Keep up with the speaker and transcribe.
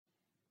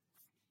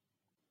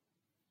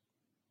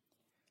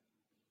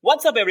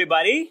What's up,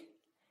 everybody?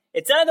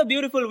 It's another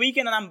beautiful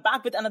weekend, and I'm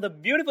back with another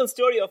beautiful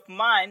story of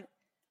mine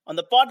on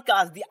the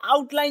podcast, The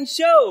Outline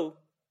Show.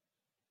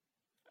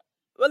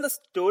 Well, the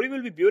story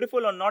will be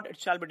beautiful or not, it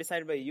shall be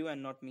decided by you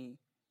and not me.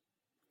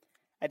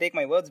 I take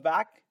my words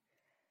back.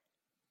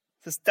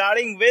 So,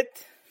 starting with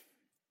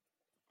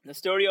the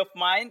story of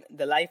mine,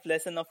 the life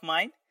lesson of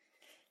mine.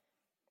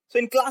 So,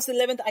 in class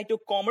 11th, I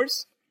took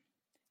commerce,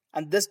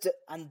 and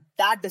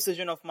that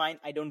decision of mine,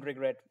 I don't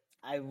regret.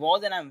 I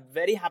was and I'm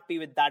very happy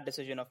with that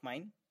decision of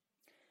mine.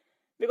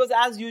 Because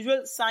as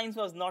usual, science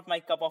was not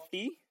my cup of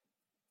tea.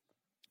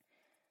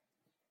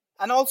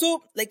 And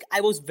also,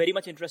 I was very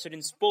much interested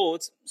in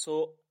sports.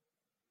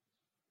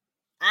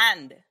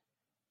 And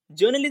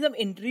journalism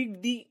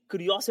intrigued the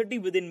curiosity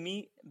within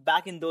me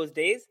back in those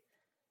days.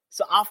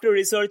 So after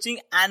researching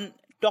and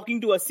talking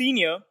to a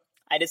senior,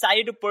 I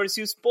decided to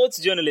pursue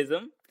sports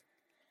journalism.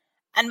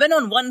 And when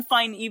on one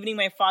fine evening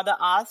my father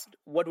asked,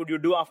 "What would you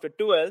do after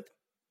 12th?"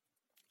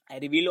 I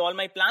revealed all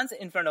my plans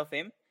in front of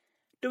him,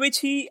 to which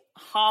he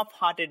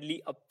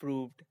half-heartedly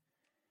approved.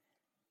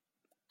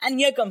 And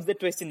here comes the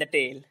twist in the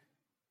tale.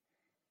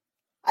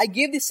 I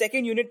gave the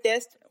second unit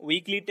test,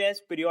 weekly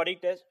test,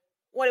 periodic test,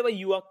 whatever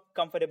you are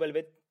comfortable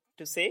with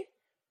to say.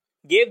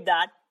 Gave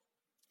that,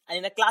 and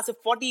in a class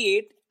of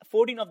 48,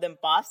 14 of them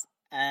passed,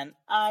 and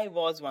I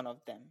was one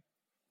of them.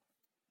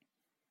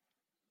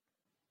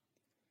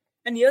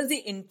 And here's the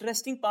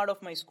interesting part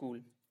of my school.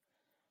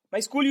 My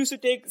school used to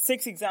take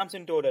 6 exams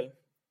in total.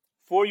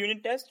 4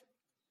 unit tests,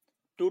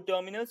 2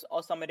 terminals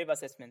or summative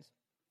assessments.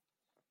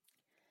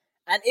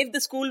 And if the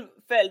school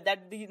felt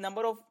that the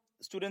number of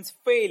students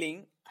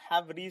failing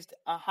have reached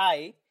a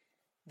high,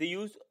 they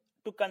used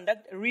to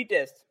conduct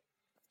retest.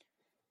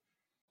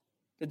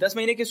 तो 10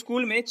 महीने के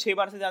school में 6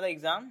 बार से ज्यादा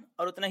exam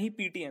और उतना ही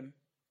PTM.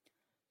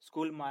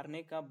 School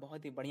मारने का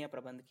बहुत ही बढ़िया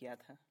प्रबंध किया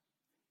था.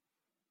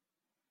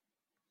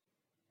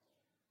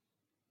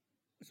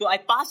 So I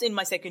passed in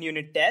my second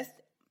unit test,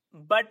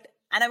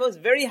 and I was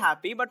very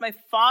happy, but my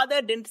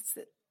father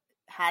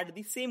had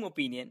the same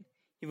opinion.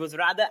 He was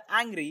rather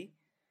angry,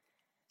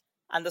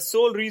 and the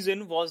sole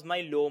reason was my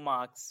low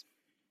marks.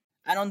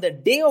 And on the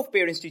day of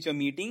parents-teacher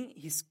meeting,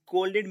 he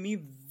scolded me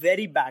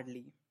very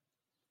badly.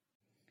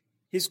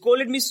 He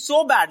scolded me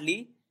so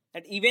badly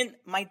that even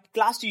my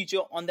class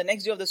teacher on the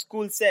next day of the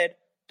school said,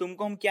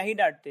 "तुमको हम क्या ही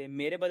डांटते?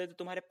 मेरे बदले तो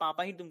तुम्हारे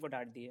पापा ही तुमको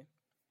डांट दिए."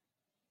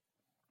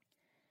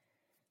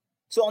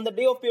 So on the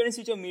day of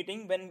parents-teacher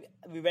meeting, when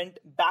we went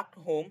back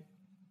home,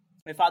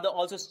 my father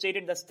also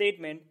stated the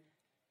statement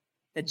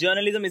that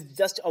journalism is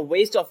just a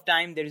waste of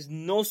time, there is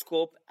no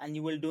scope, and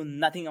you will do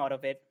nothing out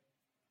of it.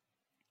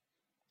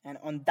 And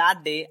on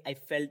that day, I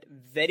felt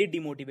very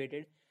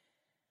demotivated.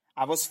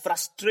 I was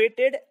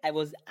frustrated, I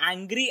was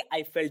angry,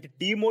 I felt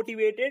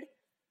demotivated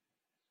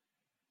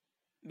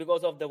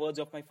because of the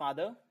words of my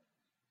father,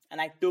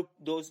 and I took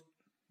those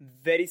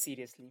very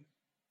seriously.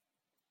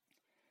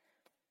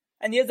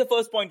 And here's the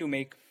first point to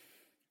make.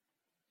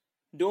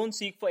 Don't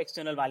seek for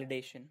external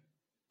validation.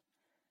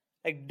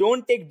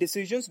 Don't take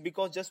decisions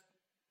because just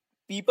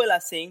people are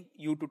saying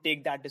you to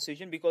take that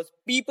decision, because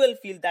people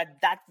feel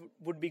that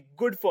would be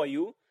good for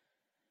you.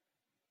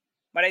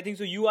 But I think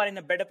so you are in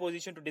a better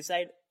position to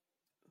decide,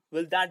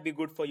 will that be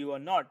good for you or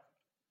not?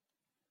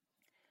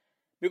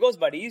 Because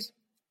buddies,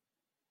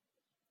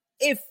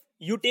 if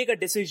you take a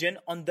decision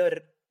on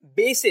the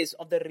basis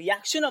of the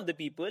reaction of the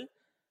people,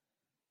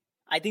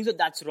 I think so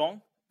that's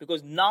wrong.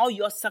 Because now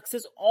your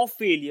success or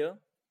failure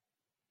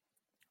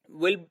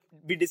will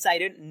be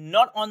decided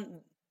not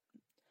on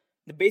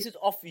the basis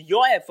of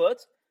your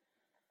efforts,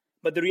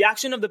 but the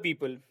reaction of the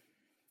people.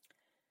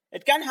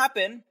 It can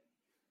happen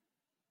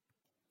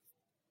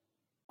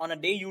on a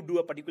day you do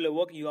a particular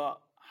work, you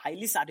are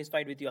highly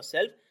satisfied with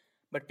yourself,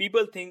 but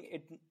people think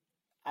it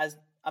as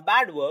a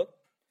bad work.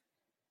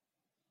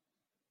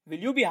 Will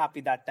you be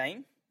happy that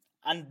time?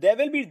 And there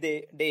will be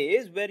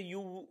days where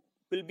you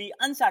will be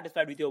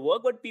unsatisfied with your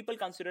work, but people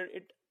consider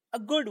it a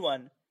good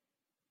one.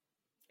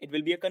 It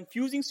will be a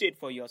confusing state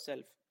for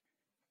yourself.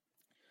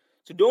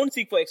 So don't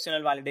seek for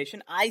external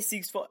validation. I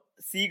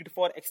seeked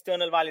for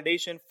external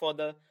validation for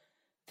the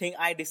thing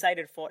I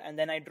decided for, and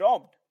then I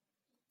dropped.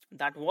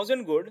 That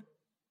wasn't good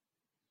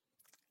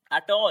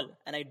at all,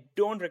 and I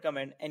don't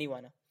recommend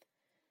anyone.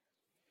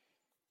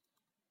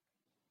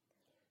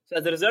 So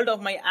as a result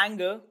of my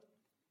anger,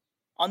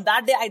 on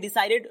that day I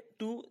decided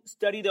to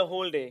study the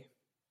whole day.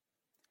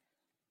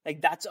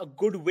 That's a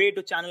good way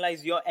to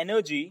channelize your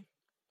energy.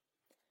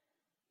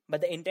 But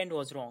the intent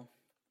was wrong.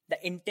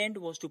 The intent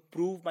was to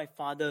prove my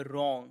father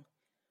wrong.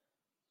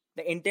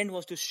 The intent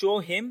was to show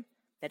him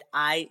that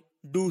I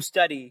do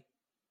study.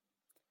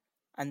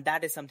 And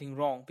that is something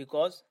wrong,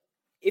 because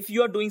if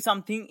you are doing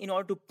something in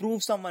order to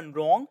prove someone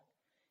wrong,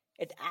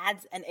 it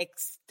adds an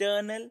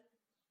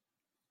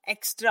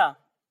extra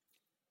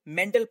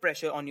mental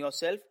pressure on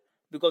yourself,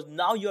 because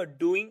now you are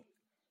doing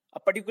a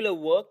particular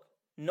work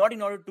not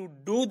in order to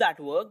do that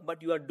work,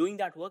 but you are doing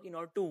that work in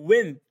order to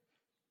win.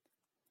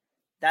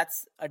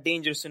 That's a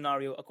dangerous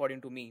scenario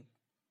according to me.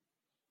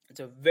 It's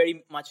a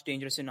very much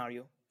dangerous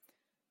scenario.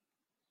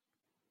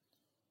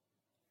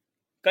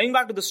 Coming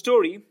back to the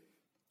story,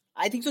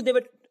 I think so there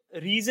were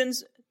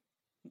reasons,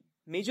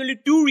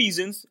 majorly two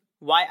reasons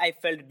why I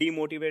felt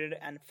demotivated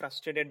and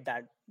frustrated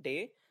that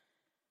day.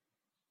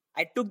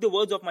 I took the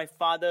words of my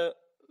father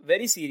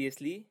very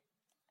seriously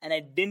and I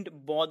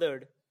didn't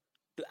bother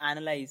to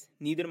analyze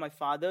neither my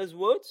father's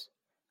words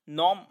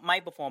nor my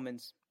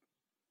performance.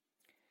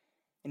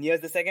 And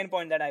here's the second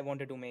point that I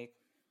wanted to make.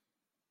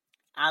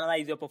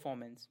 Analyze your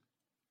performance.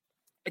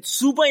 It's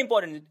super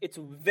important. It's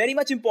very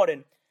much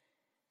important.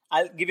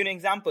 I'll give you an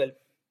example.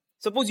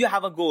 Suppose you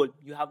have a goal.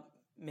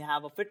 May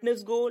have a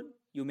fitness goal.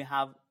 You may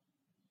have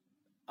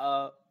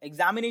a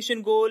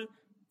examination goal.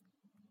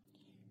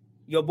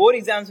 Your board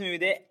exams may be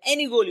there.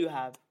 Any goal you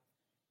have.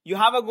 You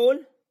have a goal.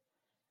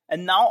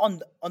 And now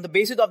on the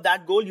basis of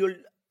that goal, you'll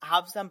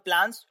have some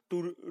plans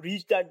to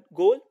reach that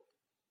goal.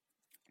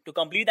 To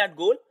complete that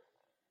goal.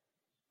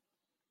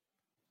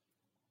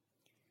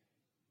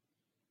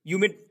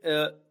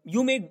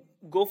 You may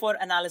go for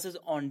analysis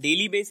on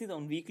daily basis,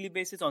 on weekly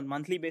basis, on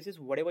monthly basis,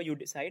 whatever you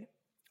decide,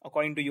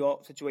 according to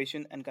your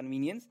situation and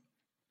convenience.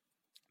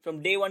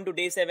 From day 1 to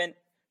day 7,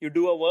 you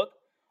do a work.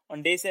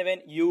 On day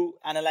 7, you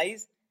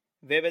analyze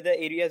where were the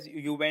areas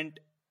you went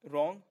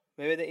wrong,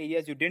 where were the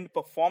areas you didn't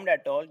perform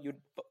at all,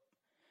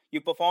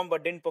 you performed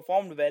but didn't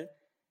perform well,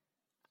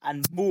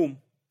 and boom.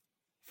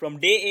 From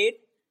day 8,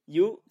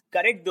 you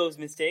correct those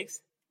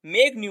mistakes,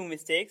 make new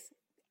mistakes,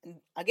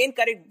 again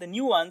correct the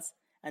new ones,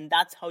 and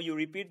that's how you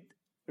repeat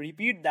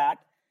that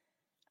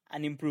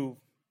and improve.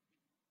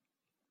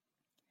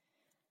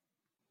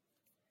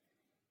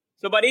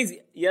 So buddies,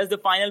 here's the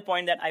final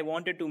point that I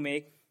wanted to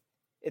make.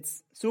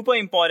 It's super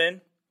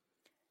important.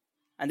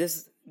 And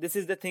this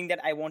is the thing that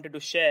I wanted to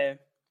share.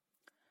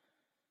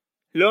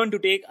 Learn to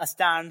take a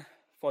stand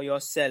for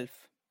yourself.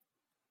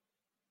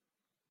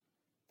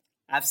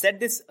 I've said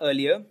this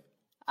earlier.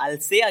 I'll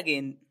say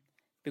again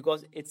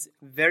because it's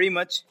very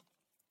much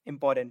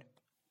important.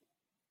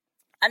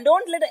 And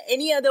don't let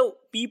any other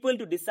people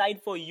to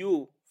decide for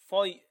you,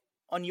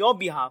 on your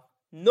behalf.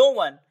 No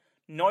one,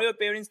 nor your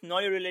parents,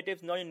 nor your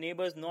relatives, nor your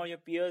neighbors, nor your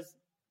peers,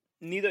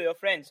 neither your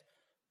friends.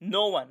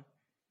 No one.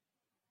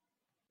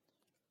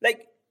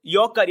 Like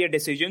your career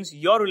decisions,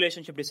 your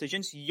relationship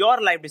decisions,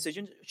 your life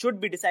decisions should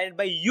be decided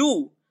by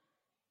you.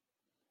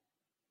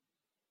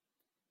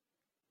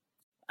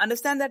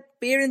 Understand that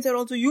parents are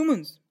also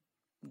humans.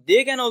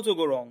 They can also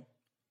go wrong.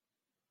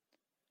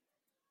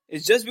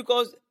 It's just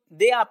because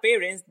they are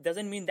parents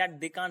doesn't mean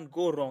that they can't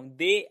go wrong.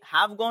 They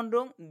have gone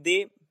wrong.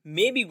 They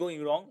may be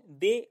going wrong.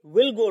 They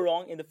will go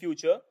wrong in the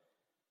future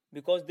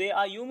because they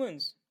are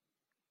humans.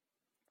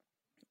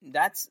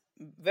 That's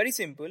very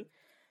simple.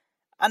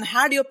 And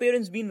had your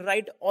parents been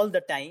right all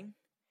the time,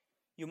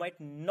 you might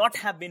not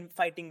have been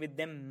fighting with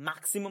them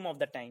maximum of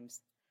the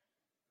times.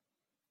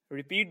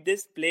 Repeat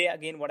this, play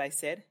again what I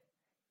said.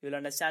 You'll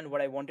understand what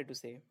I wanted to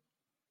say.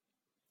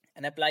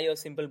 And apply your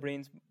simple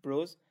brains,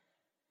 bros.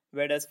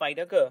 Where does fight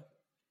occur?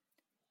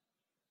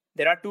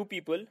 There are two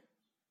people.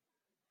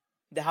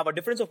 They have a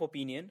difference of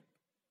opinion.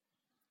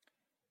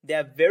 They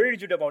are very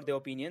rigid about their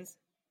opinions.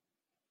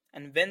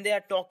 And when they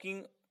are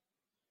talking,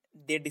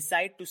 they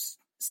decide to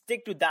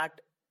stick to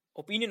that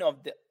opinion of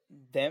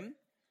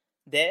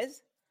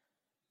theirs,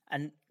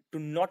 and to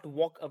not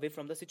walk away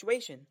from the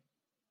situation.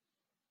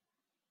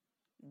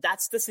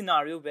 That's the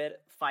scenario where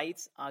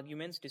fights,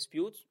 arguments,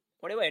 disputes,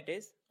 whatever it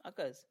is,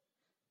 occurs.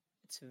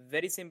 It's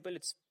very simple.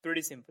 It's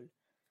pretty simple.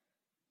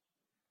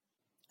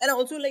 And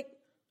also,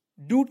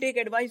 do take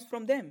advice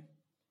from them.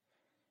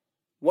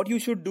 What you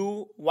should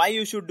do, why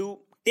you should do,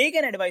 take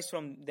an advice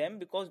from them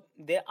because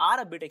they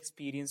are a bit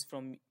experienced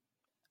from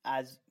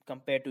as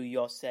compared to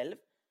yourself.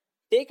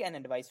 Take an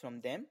advice from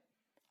them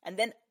and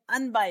then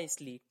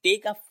unbiasedly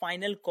take a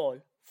final call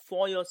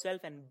for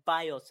yourself and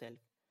by yourself.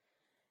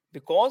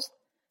 Because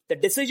the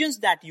decisions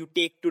that you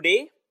take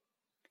today,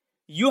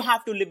 you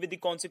have to live with the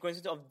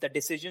consequences of the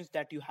decisions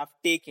that you have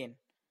taken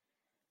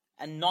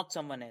and not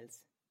someone else.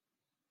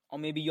 Or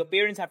maybe your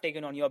parents have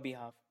taken on your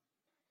behalf.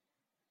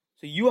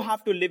 So you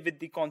have to live with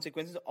the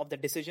consequences of the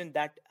decisions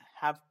that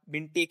have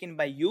been taken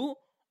by you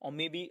or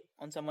maybe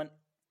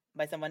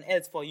by someone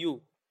else for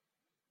you.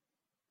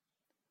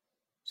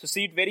 So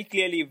see it very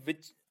clearly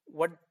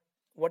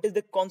what is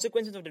the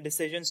consequences of the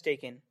decisions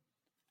taken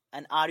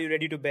and are you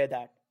ready to bear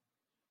that?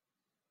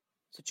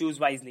 So choose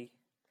wisely.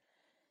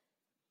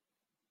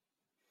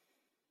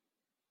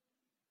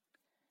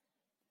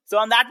 So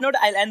on that note,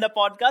 I'll end the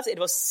podcast. It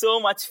was so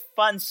much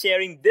fun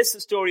sharing this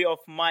story of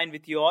mine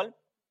with you all.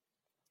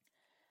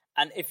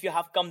 And if you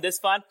have come this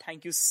far,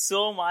 thank you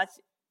so much.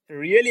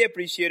 Really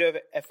appreciate your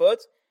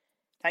efforts.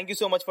 Thank you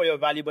so much for your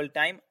valuable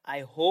time.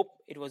 I hope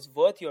it was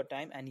worth your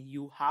time and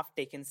you have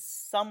taken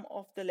some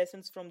of the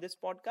lessons from this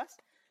podcast.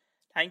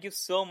 Thank you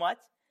so much.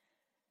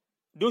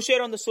 Do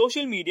share on the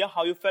social media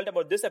how you felt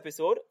about this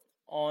episode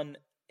on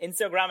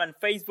Instagram and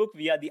Facebook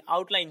via the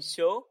Outline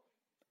Show.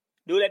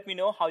 Do let me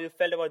know how you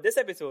felt about this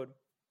episode.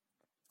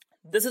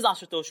 This is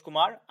Ashutosh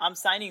Kumar. I'm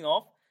signing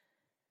off.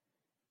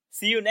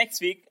 See you next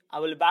week. I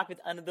will be back with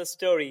another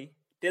story.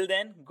 Till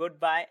then,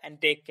 goodbye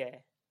and take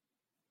care.